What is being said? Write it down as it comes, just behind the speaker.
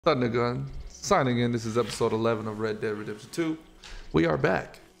ThunderGun signing in. This is episode 11 of Red Dead Redemption 2. We are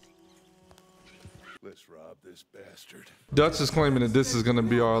back. Let's rob this bastard. Dutch is claiming that this is going to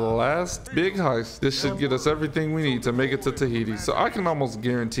be our last big heist. This should get us everything we need to make it to Tahiti. So I can almost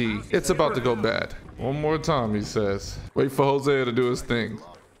guarantee it's about to go bad. One more time, he says. Wait for Hosea to do his thing.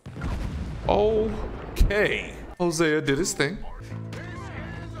 Okay. Hosea did his thing.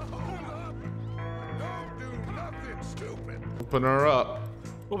 Open her up.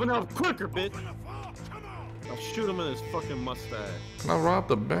 Open up quicker, bitch. I'll shoot him in his fucking mustache. Can I rob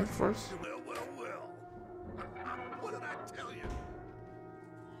the bank first? What did I tell you?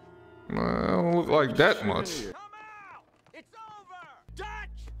 I don't look like that much. Come out! It's over! Dutch!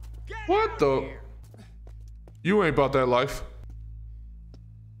 Get What out the? here! You ain't about that life.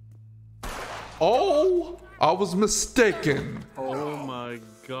 Oh, I was mistaken. Oh my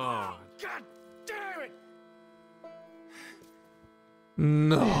god. God damn it!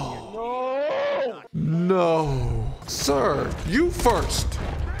 No. No. Sir, you first.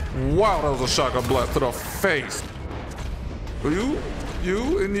 Wow, that was a shotgun blast to the face. You,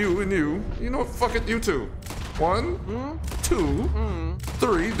 and you. You know what? Fuck it, you two. 1, 2,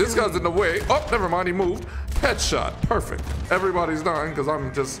 3. This guy's in the way. Oh, never mind, he moved. Headshot. Perfect. Everybody's dying because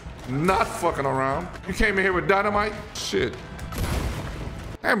I'm just not fucking around. You came in here with dynamite? Shit.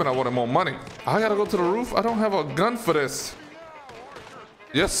 Damn it, I wanted more money. I gotta go to the roof. I don't have a gun for this.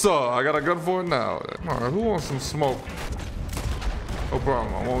 Yes, sir. I got a gun for it now. All right, who wants some smoke? No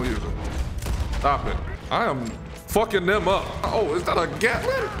problem. I won't use it. Stop it. I am fucking them up. Oh, is that a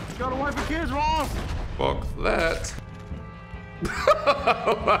Gatling? You gotta wipe the kids, Ross. Fuck that.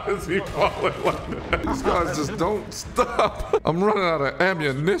 Why is he falling like that? These guys just don't stop. I'm running out of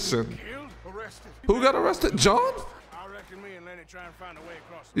ammunition. Arrested. Who got arrested? John? I reckon me and Lenny try and find a way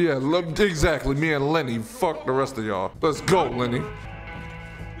across. Yeah, exactly. Me and Lenny. Fuck the rest of y'all. Let's go, Lenny.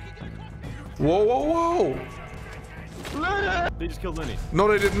 Whoa, whoa, whoa. Lenny! They just killed Lenny. No,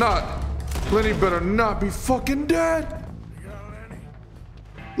 they did not. Lenny better not be fucking dead.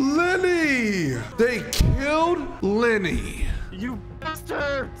 Lenny! They killed Lenny. You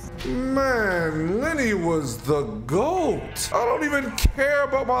bastards! Man, Lenny was the GOAT. I don't even care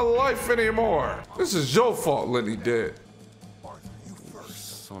about my life anymore. This is your fault, Lenny dead.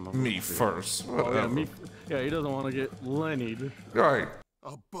 Son of Me a bitch. first. Oh, yeah, Whatever. yeah, he doesn't want to get Lenny'd. Right.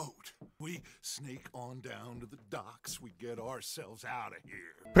 A boat. We snake on down to the docks. We get ourselves out of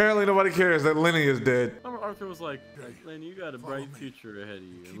here. Apparently nobody cares that Lenny is dead. Remember Arthur was like, Lenny, you got a bright future ahead of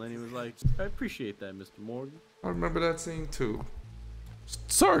you. And Lenny was like, I appreciate that, Mr. Morgan. I remember that scene too.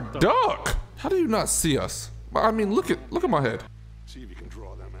 Sir Duck! How do you not see us? I mean, look at my head. See if you can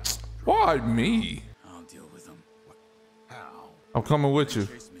draw them out. Why me? I'll deal with them. How? I'm coming with you.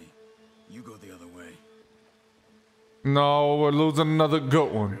 Chase me. You go the other way. No, we're losing another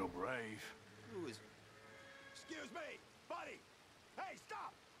good one. Real brave. Excuse me, buddy! Hey,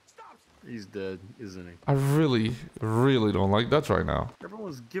 stop! Stop! He's dead, isn't he? I really don't like Dutch right now.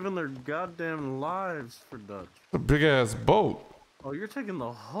 Everyone's giving their goddamn lives for Dutch. A big ass boat. Oh, you're taking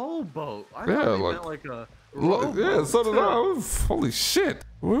the whole boat. I Yeah, thought you like- meant like a Look, yeah, rowboat, so did too. I. Holy shit.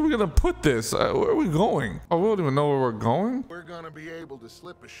 Where are we gonna put this? Where are we going? Oh, we don't even know where we're going? We're gonna be able to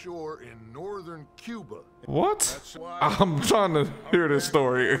slip ashore in northern Cuba. What? That's why I'm trying to hear this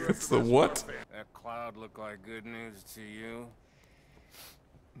story. It's the what? That cloud look like good news to you?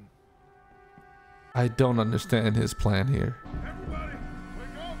 I don't understand his plan here. everybody,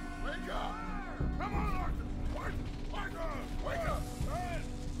 wake up! Wake up! Come on, Arthur! Wake up!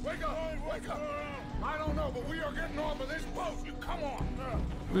 Wake up! Wake up! I don't know, but we are getting off of this boat. You come on!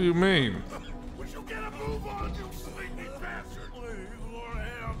 What do you mean? Would you get a move on, you sleepy bastard? Please, Lord, hey,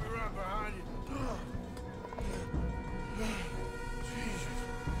 I'll be right behind you.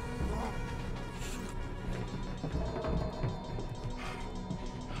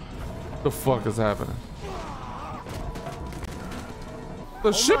 The fuck is happening?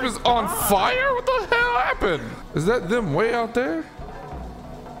 The ship is on fire? What the hell happened? Is that them way out there?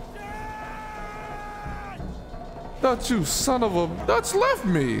 Dutch, you son of a... Dutch left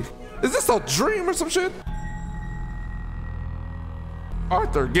me. Is this a dream or some shit?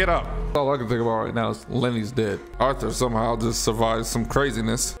 Arthur, get up. All I can think about right now is Lenny's dead. Arthur somehow just survived some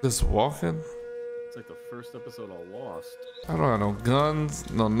craziness. Just walking? It's like the first episode of Lost. I don't have no guns,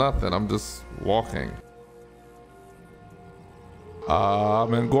 no nothing. I'm just walking.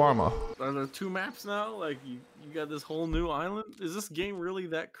 I'm in Guarma. Are there 2 maps now? Like you got this whole new island? Is this game really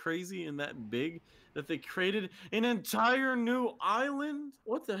that crazy and that big that they created an entire new island?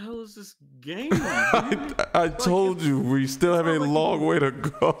 What the hell is this game? I told you, we still have a long way to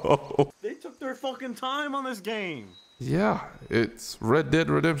go. They took their fucking time on this game. Yeah, it's Red Dead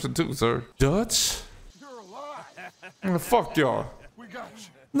Redemption 2, sir. Dutch? You're alive. Fuck y'all. We got you.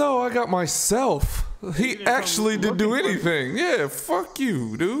 No, I got myself. He didn't actually come didn't do looking for anything. Yeah, fuck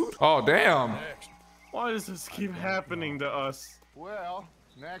you, dude. Oh, damn. Why does this keep happening to us? Well,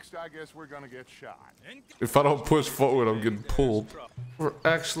 next I guess we're gonna get shot. If I don't push forward, I'm getting pulled. We're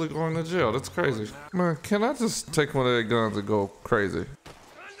actually going to jail. That's crazy. Man, can I just take one of their guns and go crazy?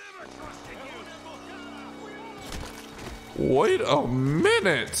 Wait a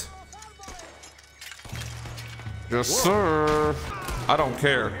minute. Yes, sir. I don't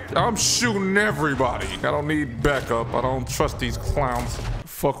care. I'm shooting everybody. I don't need backup. I don't trust these clowns.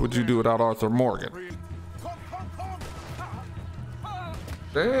 Fuck would you do without Arthur Morgan?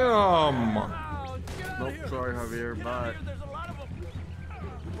 Damn. Nope, sorry, Javier. Bye.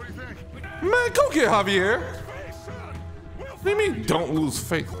 Man, go get Javier. What do you mean, don't lose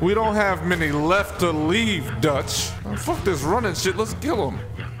faith? We don't have many left to leave, Dutch. Oh, fuck this running shit. Let's kill him.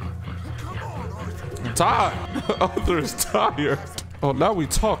 I'm tired. Arthur is tired. Oh, now we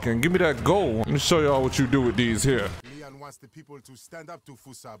talking. Give me that gold. Let me show y'all what you do with these here. Leon wants the people to stand up to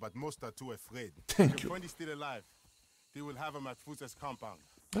Fusa, but most are too afraid. Thank If you. Wendy's still alive, they will have him at Fusa's compound.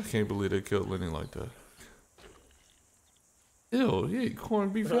 I can't believe they killed Lenny like that. Ew, he ate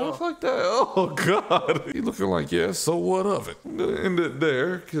corned beef hash like that? Oh, God. He looking like, yeah, so what of it? End it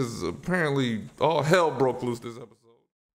there, because apparently all hell broke loose this episode.